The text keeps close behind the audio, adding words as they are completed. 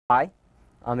Hi,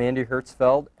 I'm Andy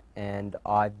Hertzfeid, and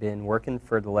I've been working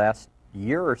for the last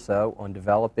year or so on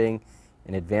developing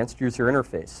an advanced user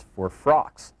interface for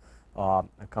Frox, a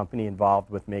company involved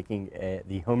with making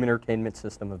the home entertainment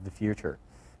system of the future.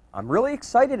 I'm really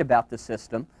excited about this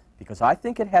system because I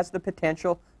think it has the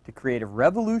potential to create a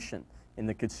revolution in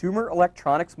the consumer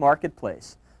electronics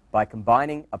marketplace by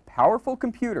combining a powerful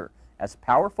computer as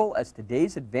powerful as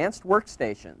today's advanced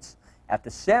workstations at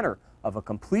the center of a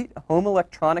complete home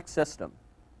electronic system.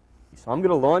 So I'm going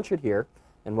to launch it here,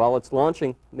 and while it's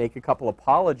launching, make a couple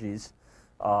apologies.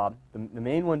 The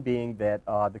main one being that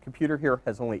the computer here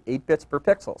has only 8 bits per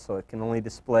pixel, so it can only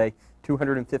display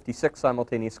 256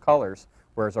 simultaneous colors,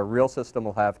 whereas our real system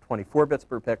will have 24 bits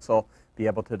per pixel, be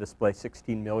able to display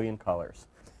 16 million colors.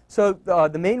 So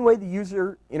the main way the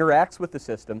user interacts with the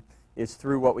system is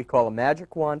through what we call a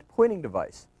magic wand pointing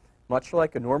device, much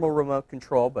like a normal remote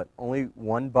control, but only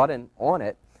one button on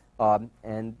it.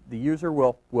 And the user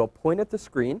will point at the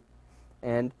screen,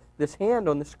 and this hand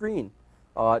on the screen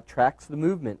tracks the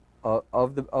movement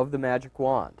of the magic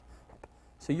wand.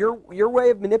 So your way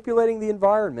of manipulating the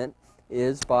environment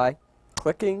is by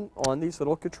clicking on these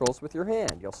little controls with your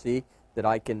hand. You'll see that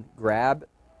I can grab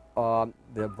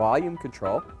the volume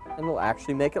control, and it'll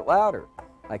actually make it louder.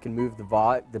 I can move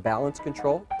the balance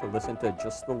control to listen to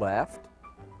just the left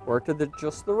or to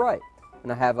just the right.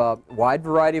 And I have a wide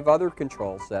variety of other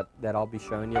controls that I'll be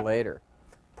showing you later.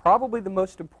 Probably the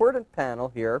most important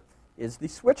panel here is the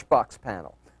switch box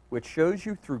panel, which shows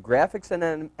you through graphics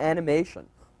and animation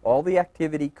all the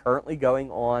activity currently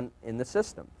going on in the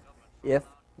system. If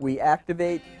we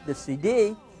activate the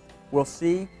CD, we'll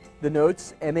see the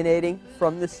notes emanating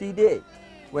from the CD.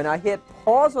 When I hit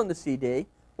pause on the CD,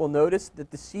 we'll notice that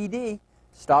the CD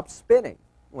stops spinning.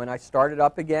 When I start it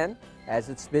up again, as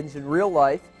it spins in real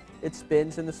life, it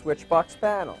spins in the switch box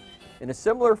panel. In a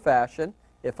similar fashion,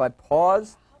 if I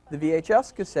pause the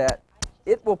VHS cassette,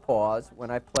 it will pause.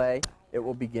 When I play, it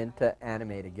will begin to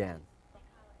animate again.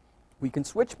 We can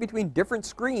switch between different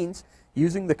screens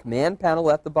using the command panel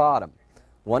at the bottom.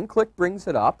 One click brings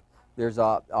it up. There's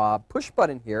a push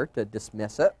button here to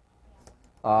dismiss it.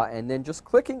 And then just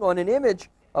clicking on an image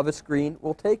of a screen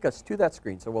will take us to that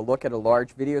screen. So we'll look at a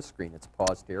large video screen. It's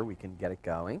paused here. We can get it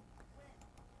going.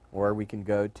 Or we can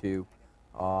go to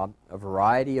a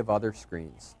variety of other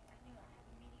screens.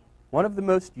 One of the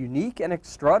most unique and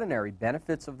extraordinary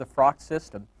benefits of the Frox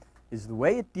system is the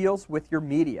way it deals with your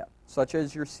media, such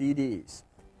as your CDs.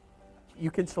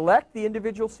 You can select the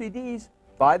individual CDs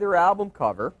by their album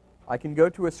cover. I can go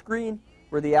to a screen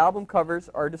where the album covers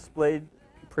are displayed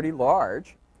pretty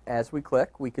large. As we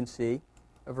click, we can see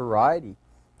a variety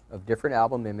of different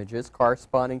album images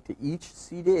corresponding to each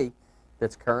CD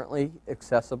that's currently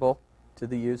accessible to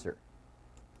the user.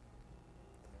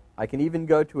 I can even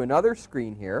go to another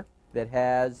screen here that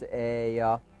has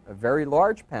a very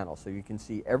large panel, so you can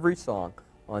see every song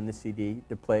on the CD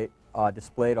displayed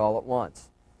all at once.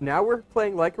 Now we're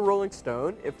playing Like a Rolling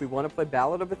Stone. If we want to play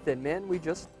Ballad of a Thin Man, we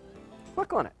just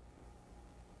click on it.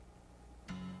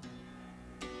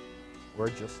 Or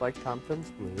just like Tom Thumb's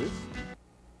Blues,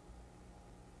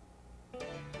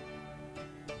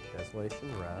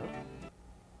 Desolation Row.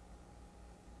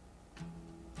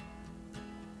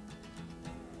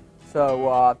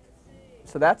 So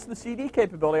that's the CD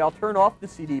capability. I'll turn off the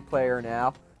CD player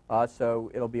now, so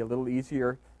it'll be a little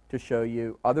easier to show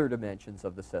you other dimensions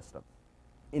of the system.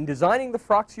 In designing the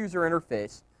Frox user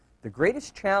interface, the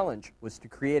greatest challenge was to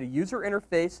create a user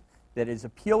interface that is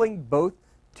appealing both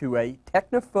to a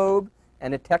technophobe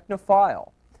and a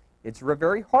technophile. It's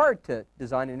very hard to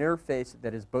design an interface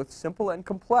that is both simple and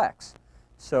complex.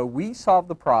 So we solved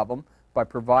the problem by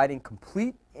providing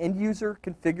complete end-user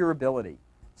configurability.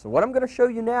 So what I'm going to show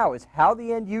you now is how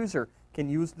the end user can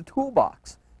use the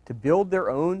toolbox to build their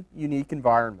own unique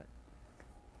environment.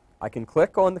 I can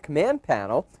click on the command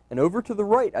panel, and over to the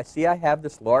right I see I have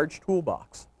this large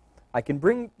toolbox. I can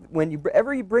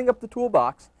whenever you bring up the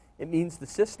toolbox, it means the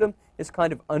system is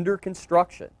kind of under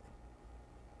construction.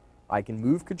 I can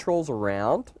move controls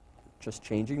around, just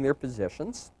changing their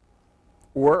positions,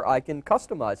 or I can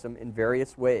customize them in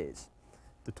various ways.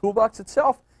 The toolbox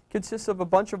itself consists of a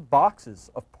bunch of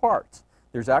boxes of parts.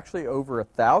 There's actually over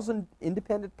 1,000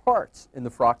 independent parts in the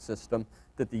Frox system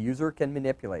that the user can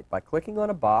manipulate. By clicking on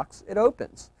a box, it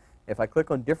opens. If I click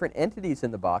on different entities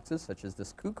in the boxes, such as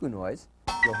this cuckoo noise,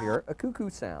 you'll hear a cuckoo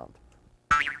sound.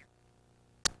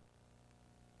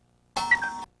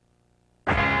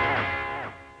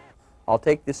 I'll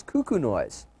take this cuckoo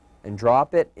noise and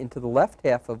drop it into the left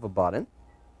half of a button.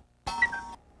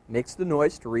 Makes the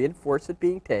noise to reinforce it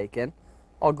being taken.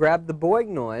 I'll grab the boing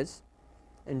noise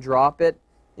and drop it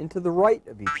into the right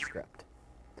of each script.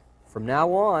 From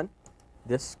now on,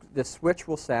 this switch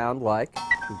will sound like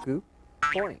cuckoo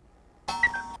point.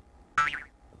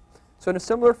 So in a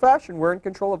similar fashion, we're in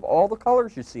control of all the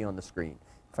colors you see on the screen.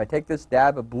 If I take this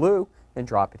dab of blue and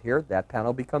drop it here, that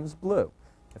panel becomes blue.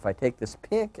 If I take this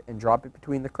pink and drop it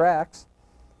between the cracks,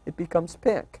 it becomes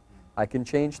pink. I can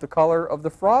change the color of the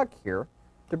frog here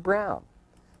to brown.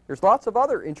 There's lots of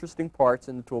other interesting parts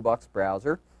in the Toolbox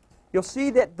Browser. You'll see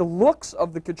that the looks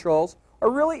of the controls are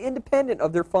really independent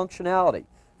of their functionality.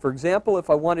 For example, if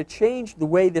I want to change the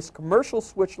way this commercial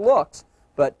switch looks,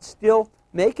 but still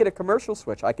make it a commercial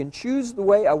switch, I can choose the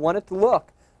way I want it to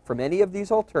look from any of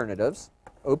these alternatives,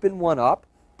 open one up,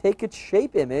 take its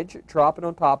shape image, drop it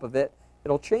on top of it.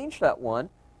 It'll change that one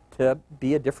to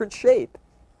be a different shape.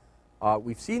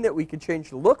 We've seen that we can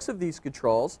change the looks of these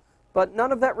controls, but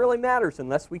none of that really matters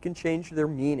unless we can change their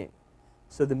meaning.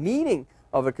 So the meaning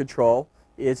of a control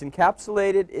is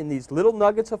encapsulated in these little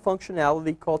nuggets of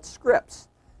functionality called scripts.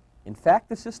 In fact,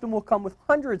 the system will come with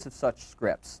hundreds of such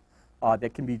scripts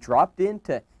that can be dropped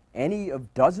into any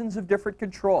of dozens of different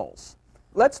controls.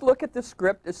 Let's look at the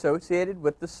script associated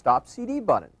with the Stop CD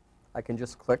button. I can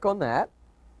just click on that.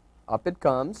 Up it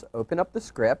comes, open up the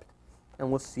script, and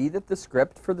we'll see that the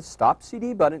script for the Stop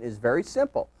CD button is very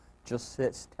simple. Just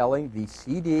telling the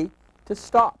CD to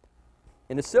stop.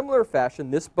 In a similar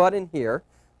fashion, this button here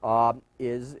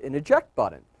is an eject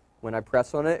button. When I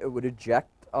press on it, it would eject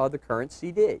the current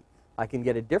CD. I can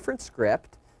get a different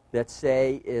script that,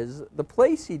 say, is the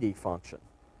play CD function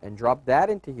and drop that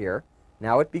into here.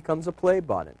 Now it becomes a play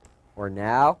button. Or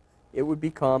now it would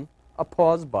become a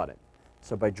pause button.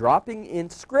 So by dropping in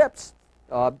scripts,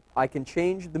 I can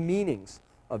change the meanings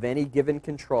of any given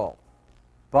control.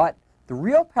 But the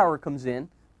real power comes in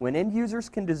when end users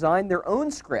can design their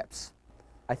own scripts.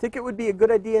 I think it would be a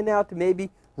good idea now to maybe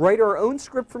write our own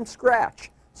script from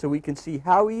scratch so we can see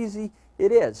how easy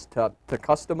it is to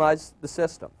customize the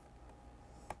system.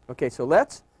 Okay, so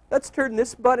let's turn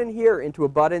this button here into a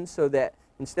button so that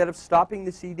instead of stopping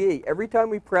the CD, every time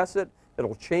we press it,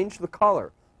 it'll change the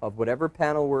color of whatever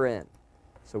panel we're in.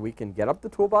 So we can get up the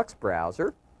Toolbox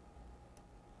Browser,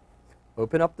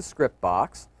 open up the script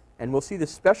box, and we'll see the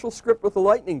special script with a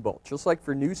lightning bolt. Just like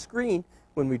for new screen,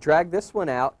 when we drag this one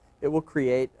out, it will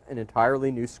create an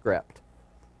entirely new script.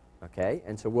 Okay,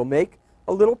 and so we'll make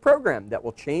a little program that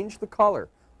will change the color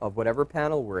of whatever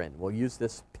panel we're in. We'll use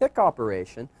this pick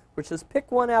operation, which says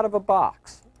pick one out of a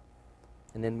box.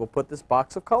 And then we'll put this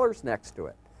box of colors next to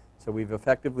it. So we've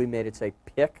effectively made it say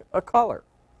pick a color.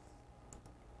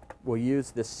 We'll use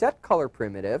this set color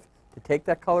primitive to take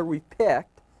that color we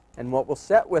picked, and what we'll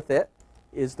set with it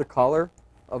is the color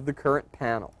of the current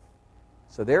panel.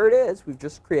 So there it is. We've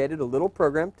just created a little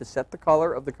program to set the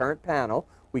color of the current panel.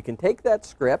 We can take that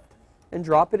script and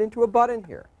drop it into a button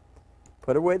here.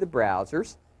 Put away the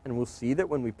browsers, and we'll see that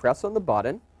when we press on the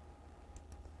button,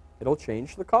 it'll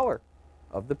change the color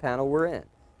of the panel we're in.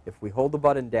 If we hold the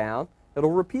button down,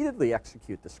 it'll repeatedly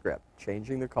execute the script,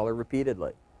 changing the color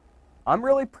repeatedly. I'm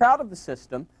really proud of the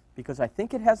system because I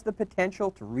think it has the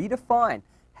potential to redefine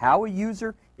how a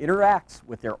user interacts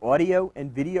with their audio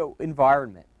and video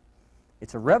environment.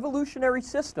 It's a revolutionary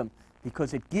system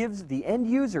because it gives the end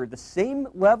user the same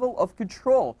level of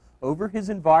control over his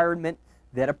environment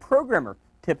that a programmer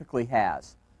typically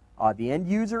has. The end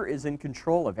user is in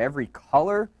control of every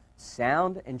color,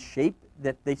 sound, and shape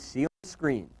that they see on the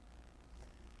screen.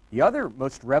 The other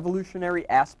most revolutionary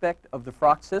aspect of the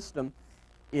Frox system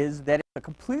is that it's a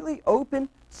completely open,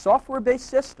 software-based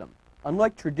system.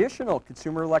 Unlike traditional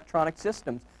consumer electronic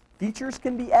systems, features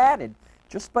can be added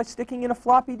just by sticking in a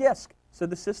floppy disk, so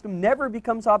the system never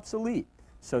becomes obsolete.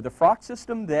 So the Frox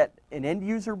system that an end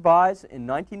user buys in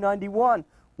 1991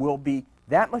 will be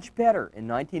that much better in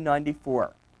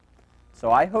 1994.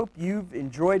 So I hope you've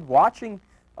enjoyed watching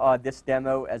this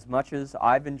demo as much as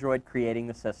I've enjoyed creating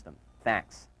the system.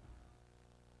 Thanks.